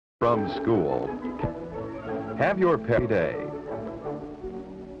from school. Have your pet day.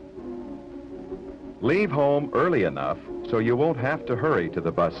 Leave home early enough so you won't have to hurry to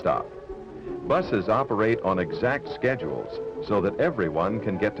the bus stop. Buses operate on exact schedules so that everyone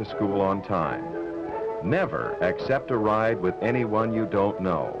can get to school on time. Never accept a ride with anyone you don't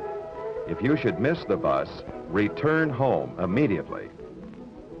know. If you should miss the bus, return home immediately.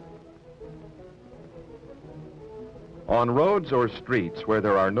 On roads or streets where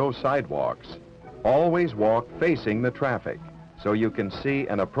there are no sidewalks, always walk facing the traffic so you can see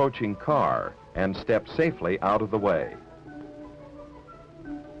an approaching car and step safely out of the way.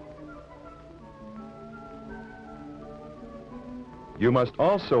 You must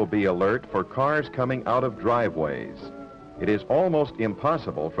also be alert for cars coming out of driveways. It is almost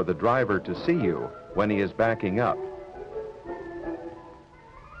impossible for the driver to see you when he is backing up.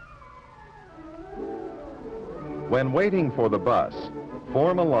 When waiting for the bus,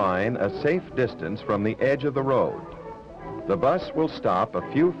 form a line a safe distance from the edge of the road. The bus will stop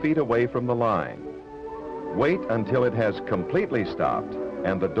a few feet away from the line. Wait until it has completely stopped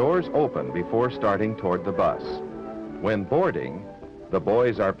and the doors open before starting toward the bus. When boarding, the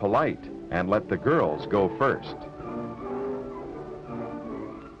boys are polite and let the girls go first.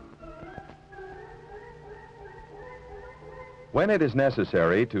 When it is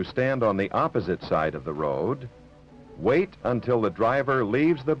necessary to stand on the opposite side of the road, wait until the driver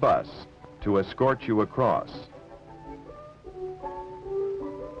leaves the bus to escort you across.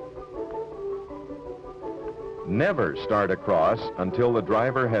 Never start across until the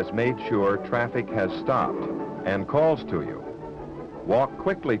driver has made sure traffic has stopped and calls to you. Walk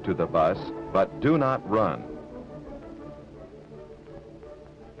quickly to the bus, but do not run.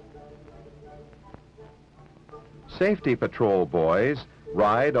 Safety patrol boys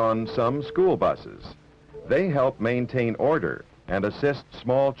ride on some school buses. They help maintain order and assist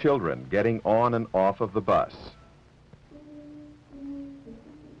small children getting on and off of the bus.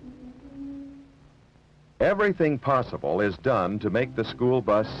 Everything possible is done to make the school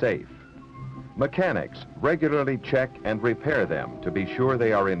bus safe. Mechanics regularly check and repair them to be sure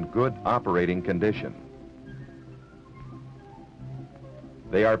they are in good operating condition.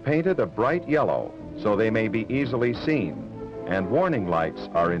 They are painted a bright yellow so they may be easily seen, and warning lights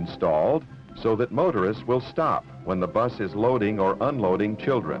are installed so that motorists will stop when the bus is loading or unloading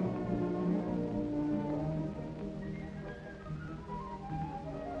children.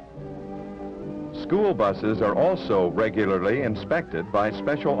 School buses are also regularly inspected by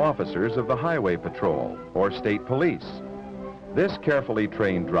special officers of the Highway Patrol or State Police. This carefully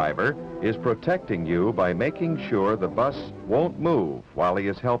trained driver is protecting you by making sure the bus won't move while he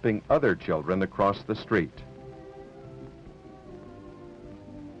is helping other children across the street.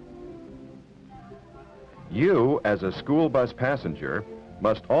 You, as a school bus passenger,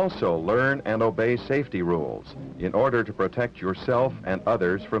 must also learn and obey safety rules in order to protect yourself and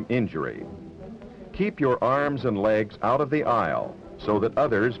others from injury. Keep your arms and legs out of the aisle so that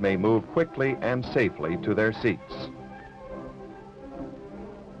others may move quickly and safely to their seats.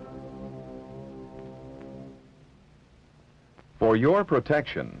 For your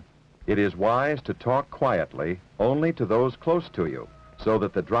protection, it is wise to talk quietly only to those close to you so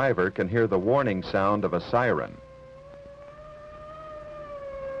that the driver can hear the warning sound of a siren.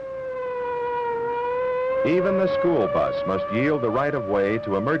 Even the school bus must yield the right-of-way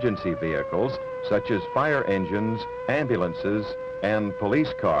to emergency vehicles such as fire engines, ambulances, and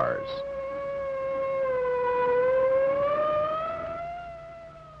police cars.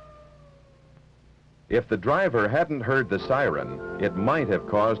 If the driver hadn't heard the siren, it might have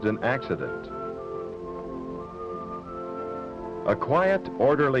caused an accident. A quiet,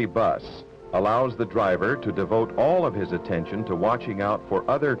 orderly bus allows the driver to devote all of his attention to watching out for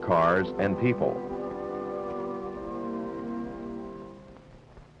other cars and people.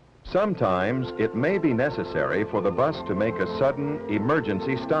 Sometimes it may be necessary for the bus to make a sudden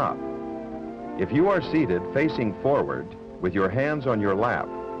emergency stop. If you are seated facing forward with your hands on your lap,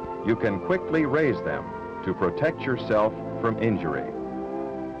 you can quickly raise them to protect yourself from injury.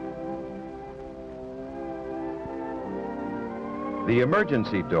 The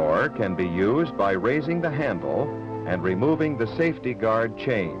emergency door can be used by raising the handle and removing the safety guard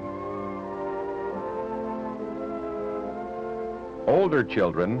chain. Older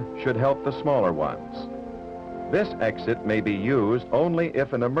children should help the smaller ones. This exit may be used only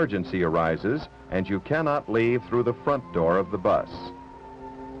if an emergency arises and you cannot leave through the front door of the bus.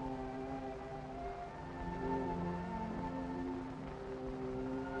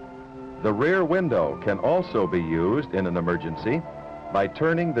 The rear window can also be used in an emergency by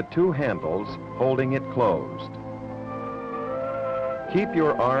turning the two handles holding it closed. Keep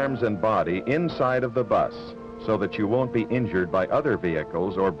your arms and body inside of the bus so that you won't be injured by other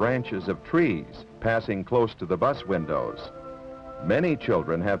vehicles or branches of trees passing close to the bus windows. Many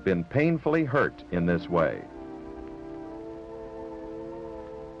children have been painfully hurt in this way.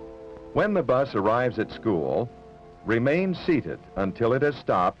 When the bus arrives at school, remain seated until it has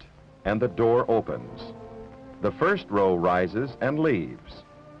stopped and the door opens. The first row rises and leaves,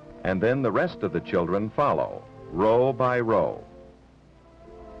 and then the rest of the children follow, row by row.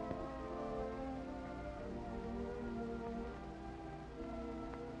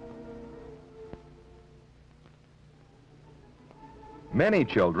 Many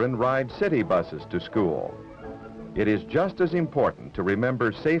children ride city buses to school. It is just as important to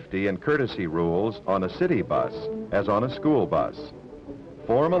remember safety and courtesy rules on a city bus as on a school bus.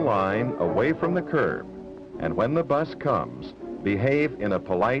 Form a line away from the curb, and when the bus comes, behave in a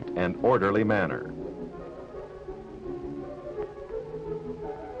polite and orderly manner.